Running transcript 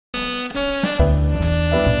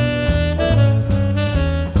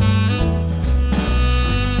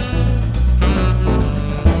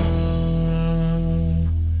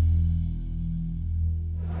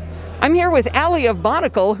I'm here with Aly of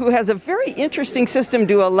Bonocle, who has a very interesting system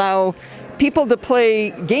to allow people to play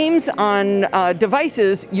games on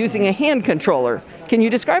devices using a hand controller. Can you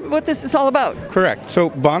describe what this is all about? Correct. So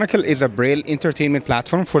Bonocle is a Braille entertainment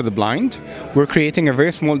platform for the blind. We're creating a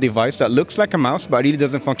very small device that looks like a mouse but really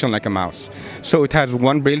doesn't function like a mouse. So it has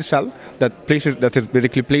one Braille cell that is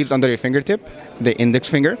basically placed under your fingertip, the index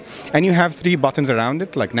finger, and you have 3 buttons around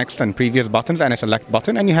it, like next and previous buttons and a select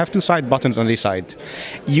button, and you have 2 side buttons on the side.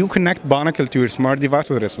 You connect Bonocle to your smart device,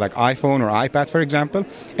 whether it's like iPhone or iPad, for example,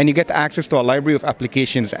 and you get access to a library of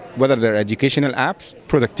applications, whether they're educational apps,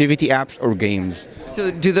 productivity apps, or games.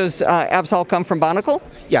 So do those apps all come from Bonocle?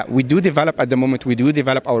 Yeah, we do develop at the moment, we do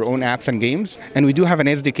develop our own apps and games, and we do have an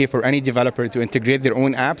SDK for any developer to integrate their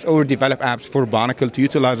own apps or develop apps for Bonocle to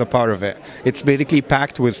utilize a part of it. It's basically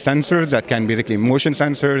packed with sensors that can basically motion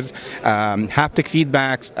sensors, haptic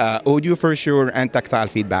feedbacks, audio for sure, and tactile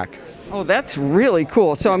feedback. Oh, that's really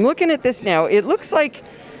cool. So I'm looking at this now. It looks like,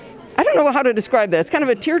 I don't know how to describe that. It's kind of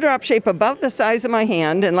a teardrop shape about the size of my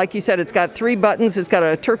hand. And like you said, it's got 3 buttons. It's got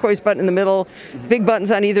a turquoise button in the middle, big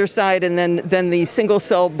buttons on either side, and then the single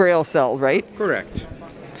cell Braille cell, right? Correct.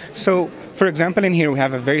 So, for example, in here we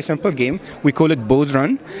have a very simple game. We call it Bo's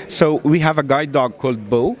Run. So we have a guide dog called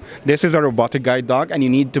Bo. This is a robotic guide dog, and you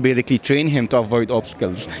need to basically train him to avoid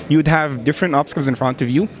obstacles. You would have different obstacles in front of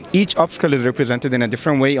you. Each obstacle is represented in a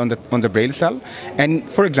different way on the Braille cell. And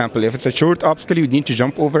for example, if it's a short obstacle, you need to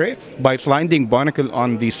jump over it by sliding Bonocle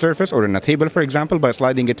on the surface or on a table, for example, by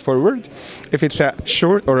sliding it forward. If it's a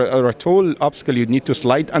short or a tall obstacle, you need to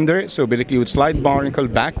slide under it. So basically, you would slide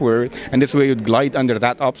Bonocle backward, and this way you'd glide under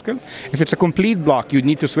that obstacle. If it's a complete block, you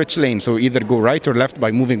need to switch lanes, so either go right or left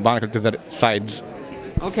by moving Bonocle to the sides.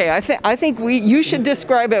 Okay, I think you should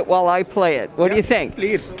describe it while I play it. What do you think?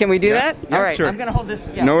 Please. Can we do that? Yeah, all right, sure. I'm going to hold this.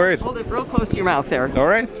 Yeah, no worries. Hold it real close to your mouth there. All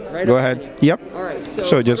right. Go ahead. Yep. All right.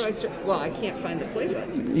 So just. Well, I can't find the play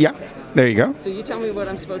button. Yeah. There you go. So you tell me what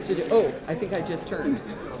I'm supposed to do. Oh, I think I just turned.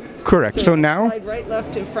 Correct. So now. Slide right,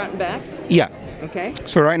 left, and front and back. Yeah. Okay.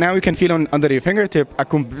 So right now you can feel under your fingertip a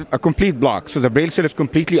complete block. So the Braille cell is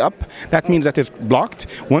completely up. That means that it's blocked.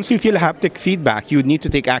 Once you feel haptic feedback, you would need to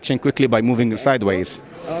take action quickly by moving sideways.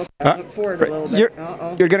 Okay, look forward a little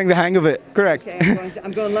bit. You're getting the hang of it. Correct. Okay,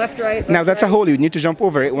 I'm going left, right. Now that's right. a hole. You need to jump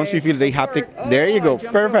over it. Once you feel the haptic, there you go.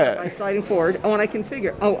 Perfect. By sliding forward. Oh, and I can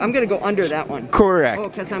figure. Oh, I'm going to go under that one. Correct. Oh,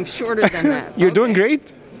 because I'm shorter than that. You're doing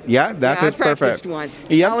great. Yeah, that is I practiced perfect. Once.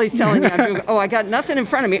 Yep. Ali's telling me I'm doing. Oh, I got nothing in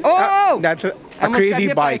front of me. Oh, that's a got crazy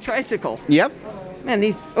hit bike. By a tricycle. Yep. Man,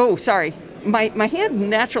 these. Oh, sorry. My hand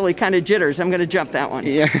naturally kind of jitters. I'm going to jump that one.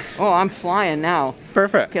 Yeah. Oh, I'm flying now.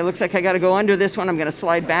 Perfect. Okay, looks like I got to go under this one. I'm going to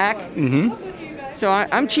slide back. Mm-hmm. So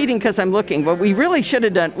I'm cheating because I'm looking, but we really should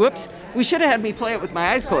have done. Whoops. We should have had me play it with my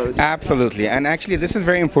eyes closed. Absolutely. And actually, this is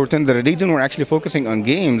very important. The reason we're actually focusing on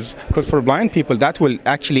games, because for blind people, that will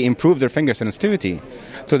actually improve their finger sensitivity.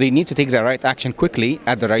 So they need to take the right action quickly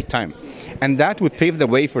at the right time. And that would pave the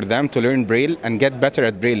way for them to learn Braille and get better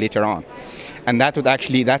at Braille later on. And that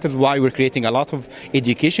is why we're creating a lot of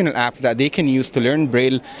educational apps that they can use to learn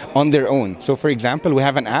Braille on their own. So for example, we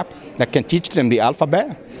have an app that can teach them the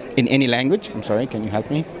alphabet in any language. I'm sorry, can you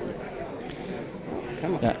help me?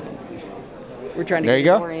 Come on. Yeah. We're trying to there get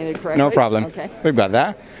you go. oriented correctly. No problem. Okay. We've got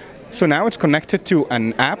that. So now it's connected to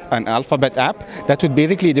an app, an alphabet app, that would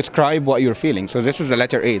basically describe what you're feeling. So this is the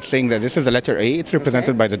letter A. It's saying that this is the letter A. It's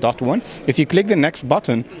represented by the dot 1. If you click the next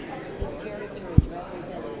button, this character is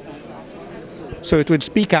represented by dots 1 and 2. So it would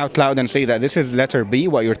speak out loud and say that this is letter B,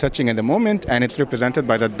 what you're touching at the moment, and it's represented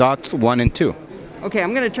by the dots 1 and 2. Okay,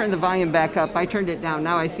 I'm going to turn the volume back up. I turned it down.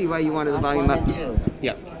 Now I see why you wanted the volume up. 1 and 2.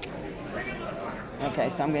 Yeah. Okay,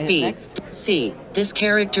 so I'm going to hit next. C. This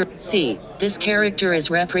character. C. This character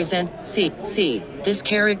is represent. C. C. This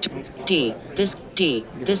character. D. This D.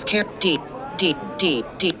 This character. D. D. D.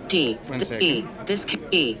 D. D. E. This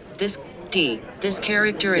E. This D. This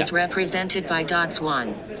character is represented by dots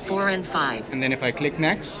 1, 4, and 5. And then if I click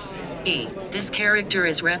next. E. This character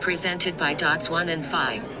is represented by dots 1 and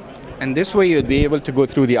 5. And this way you'd be able to go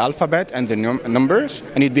through the alphabet and the numbers,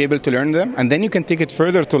 and you'd be able to learn them. And then you can take it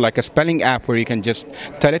further to like a spelling app where you can just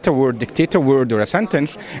tell it a word, dictate a word or a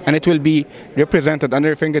sentence, and it will be represented under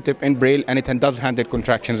your fingertip in Braille, and it does handle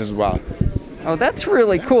contractions as well. Oh, that's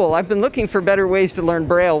really cool. I've been looking for better ways to learn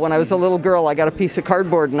Braille. When I was a little girl, I got a piece of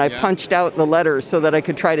cardboard and I punched out the letters so that I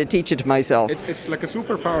could try to teach it to myself. It's like a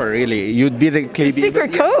superpower, really. You'd be the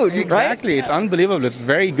secret code, right? Exactly. It's unbelievable. It's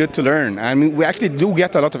very good to learn. I mean, we actually do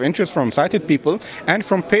get a lot of interest from sighted people and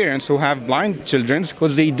from parents who have blind children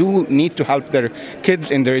because they do need to help their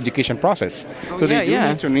kids in their education process. So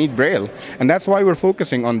they do need Braille. And that's why we're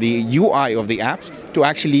focusing on the UI of the apps to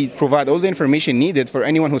actually provide all the information needed for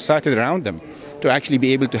anyone who's sighted around them, to actually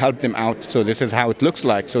be able to help them out. So this is how it looks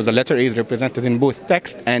like. So the letter A is represented in both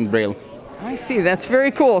text and Braille. I see. That's very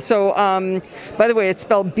cool. So, by the way, it's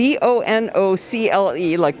spelled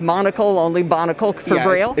Bonocle, like monocle, only Bonocle for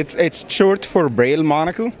Braille? It's short for Braille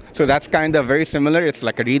Monocle. So that's kind of very similar. It's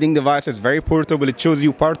like a reading device. It's very portable. It shows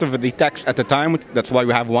you part of the text at a time. That's why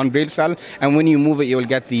we have one Braille cell. And when you move it, you will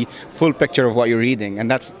get the full picture of what you're reading. And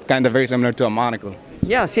that's kind of very similar to a monocle.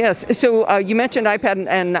 Yes, yes. So you mentioned iPad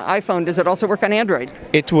and iPhone. Does it also work on Android?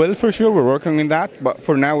 It will for sure. We're working on that. But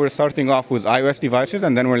for now, we're starting off with iOS devices,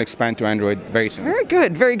 and then we'll expand to Android very soon. Very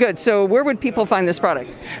good, very good. So where would people find this product?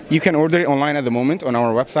 You can order it online at the moment on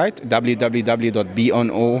our website,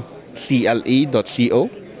 www.bonocle.co.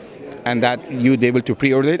 And that you'd be able to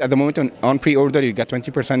pre-order it. At the moment, on pre-order, you get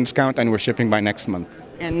 20% discount, and we're shipping by next month.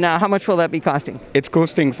 And how much will that be costing? It's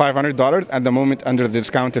costing $500. At the moment, under the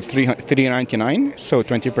discount, it's $399, so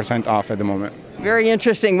 20% off at the moment. Very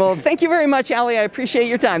interesting. Well, thank you very much, Ali. I appreciate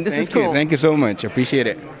your time. This is cool. Thank you so much. Appreciate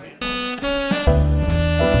it.